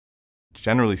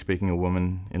Generally speaking, a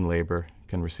woman in labor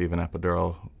can receive an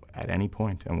epidural at any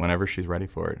point and whenever she's ready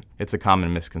for it. It's a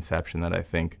common misconception that I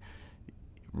think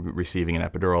receiving an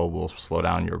epidural will slow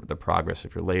down the progress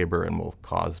of your labor and will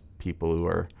cause people who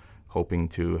are hoping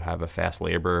to have a fast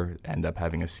labor end up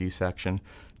having a C-section.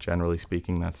 Generally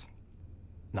speaking, that's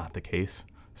not the case.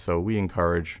 So we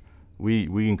encourage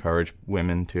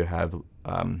women to have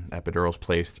epidurals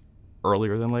placed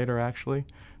earlier than later, actually,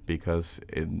 because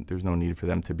there's no need for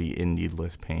them to be in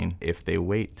needless pain. If they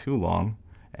wait too long,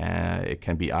 it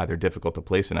can be either difficult to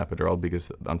place an epidural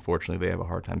because unfortunately they have a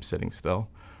hard time sitting still,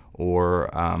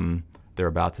 or they're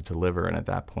about to deliver, and at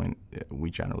that point we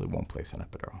generally won't place an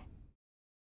epidural.